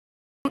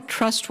Don't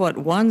trust what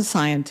one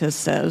scientist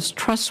says,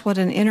 trust what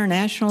an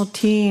international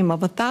team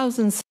of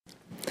 1,000.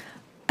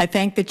 I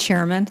thank the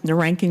chairman and the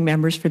ranking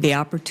members for the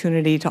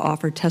opportunity to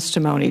offer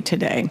testimony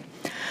today.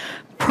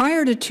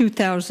 Prior to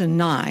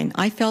 2009,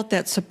 I felt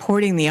that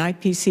supporting the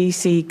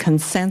IPCC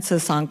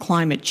consensus on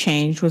climate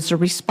change was a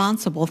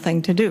responsible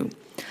thing to do.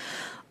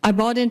 I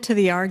bought into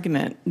the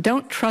argument,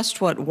 don't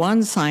trust what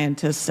one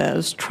scientist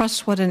says,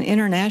 trust what an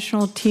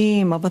international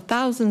team of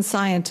 1,000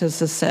 scientists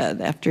has said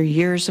after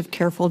years of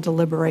careful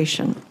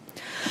deliberation.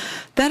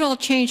 That all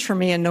changed for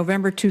me in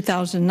November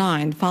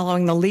 2009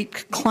 following the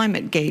leaked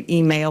ClimateGate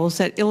emails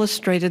that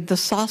illustrated the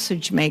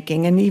sausage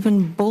making and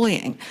even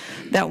bullying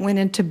that went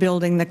into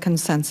building the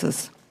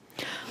consensus.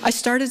 I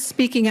started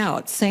speaking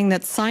out, saying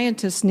that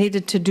scientists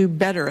needed to do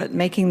better at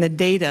making the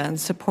data and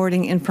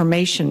supporting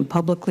information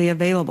publicly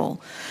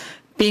available,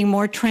 being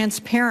more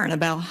transparent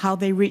about how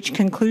they reach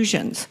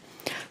conclusions,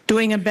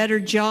 doing a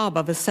better job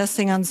of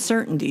assessing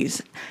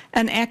uncertainties,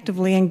 and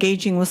actively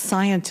engaging with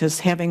scientists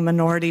having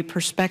minority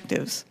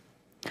perspectives.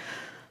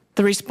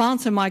 The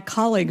response of my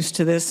colleagues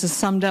to this is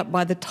summed up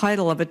by the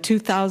title of a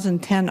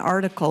 2010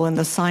 article in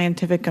the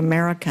Scientific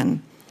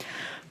American.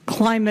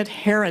 Climate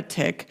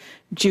heretic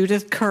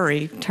Judith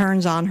Curry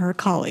turns on her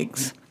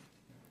colleagues.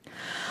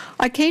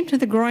 I came to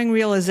the growing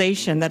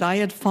realization that I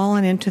had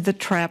fallen into the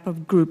trap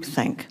of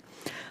groupthink.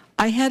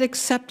 I had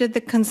accepted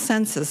the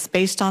consensus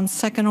based on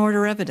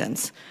second-order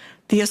evidence,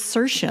 the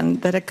assertion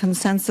that a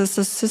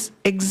consensus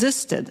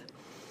existed.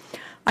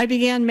 I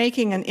began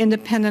making an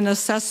independent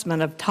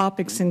assessment of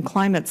topics in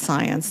climate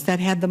science that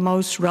had the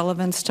most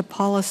relevance to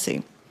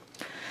policy.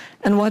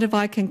 And what have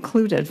I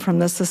concluded from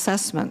this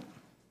assessment?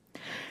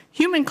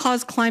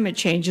 Human-caused climate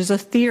change is a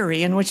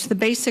theory in which the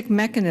basic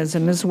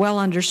mechanism is well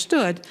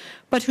understood,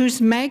 but whose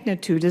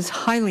magnitude is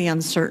highly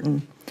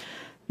uncertain.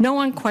 No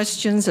one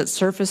questions that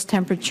surface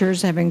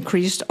temperatures have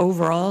increased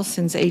overall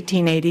since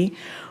 1880,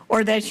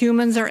 or that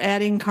humans are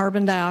adding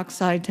carbon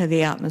dioxide to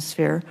the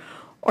atmosphere,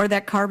 or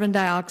that carbon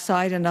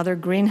dioxide and other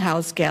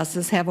greenhouse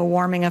gases have a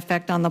warming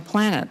effect on the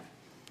planet.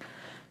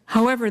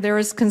 However, there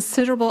is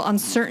considerable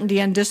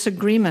uncertainty and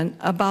disagreement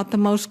about the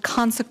most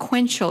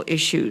consequential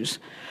issues,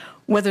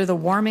 whether the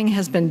warming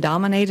has been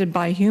dominated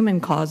by human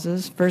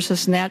causes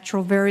versus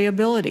natural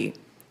variability,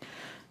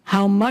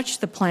 how much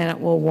the planet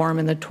will warm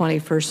in the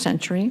 21st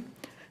century,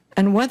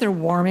 and whether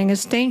warming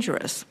is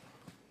dangerous.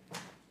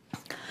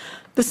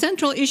 The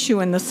central issue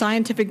in the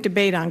scientific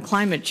debate on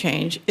climate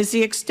change is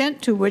the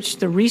extent to which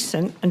the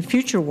recent and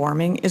future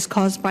warming is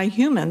caused by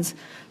humans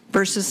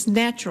versus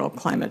natural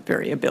climate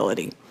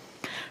variability.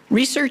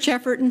 Research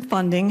effort and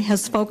funding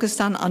has focused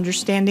on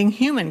understanding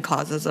human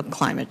causes of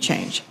climate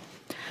change.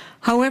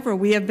 However,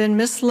 we have been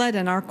misled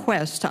in our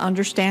quest to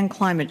understand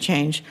climate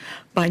change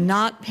by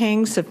not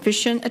paying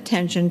sufficient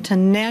attention to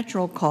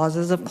natural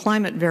causes of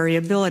climate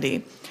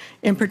variability,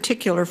 in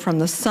particular from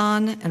the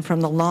sun and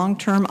from the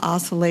long-term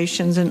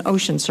oscillations in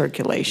ocean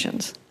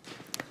circulations.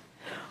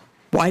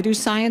 Why do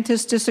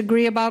scientists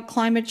disagree about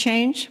climate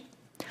change?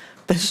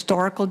 The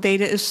historical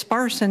data is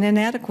sparse and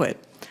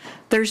inadequate.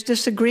 There's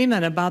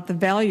disagreement about the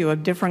value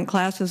of different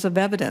classes of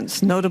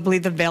evidence, notably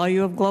the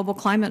value of global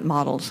climate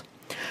models.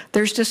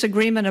 There's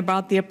disagreement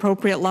about the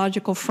appropriate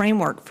logical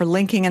framework for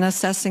linking and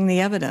assessing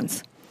the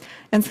evidence.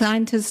 And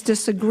scientists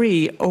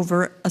disagree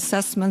over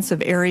assessments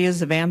of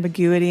areas of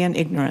ambiguity and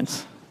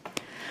ignorance.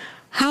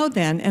 How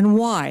then and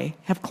why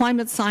have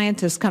climate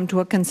scientists come to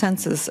a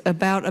consensus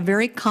about a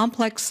very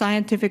complex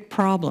scientific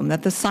problem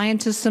that the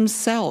scientists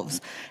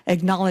themselves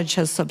acknowledge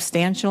has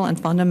substantial and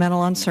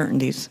fundamental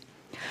uncertainties?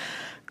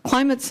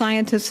 Climate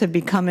scientists have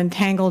become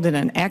entangled in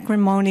an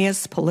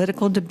acrimonious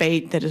political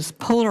debate that has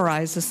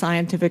polarized the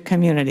scientific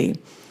community.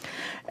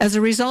 As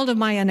a result of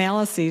my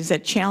analyses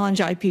that challenge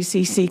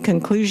IPCC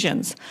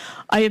conclusions,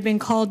 I have been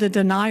called a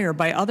denier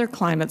by other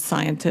climate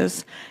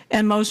scientists,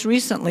 and most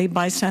recently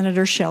by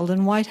Senator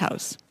Sheldon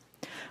Whitehouse.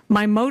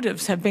 My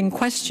motives have been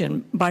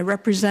questioned by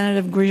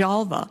Representative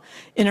Grijalva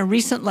in a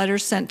recent letter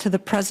sent to the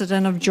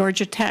president of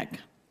Georgia Tech.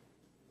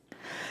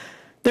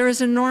 There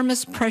is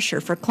enormous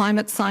pressure for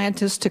climate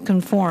scientists to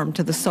conform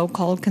to the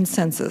so-called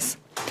consensus.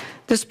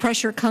 This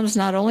pressure comes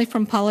not only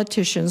from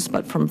politicians,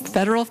 but from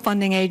federal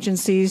funding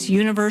agencies,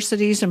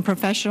 universities, and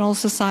professional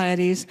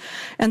societies,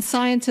 and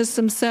scientists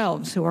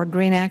themselves who are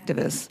green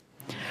activists.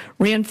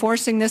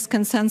 Reinforcing this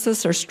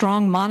consensus are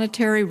strong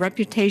monetary,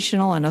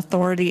 reputational, and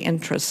authority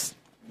interests.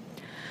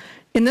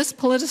 In this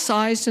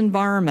politicized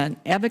environment,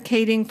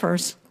 advocating for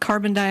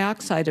carbon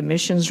dioxide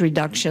emissions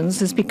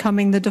reductions is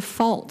becoming the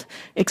default,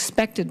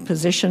 expected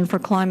position for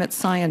climate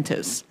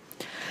scientists.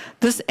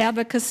 This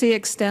advocacy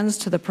extends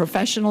to the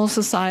professional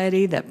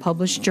society that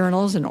publish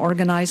journals and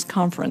organize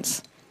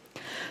conference.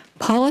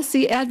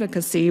 Policy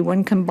advocacy,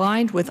 when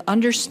combined with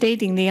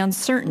understating the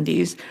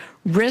uncertainties,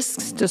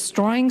 risks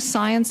destroying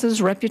science's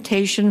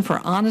reputation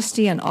for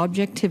honesty and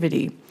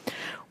objectivity,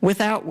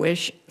 without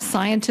which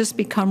scientists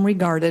become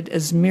regarded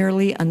as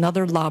merely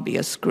another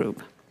lobbyist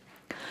group.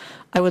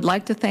 I would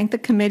like to thank the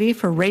committee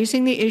for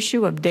raising the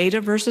issue of data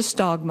versus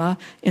dogma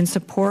in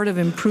support of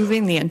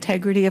improving the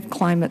integrity of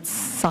climate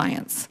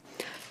science.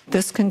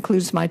 This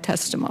concludes my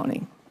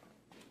testimony.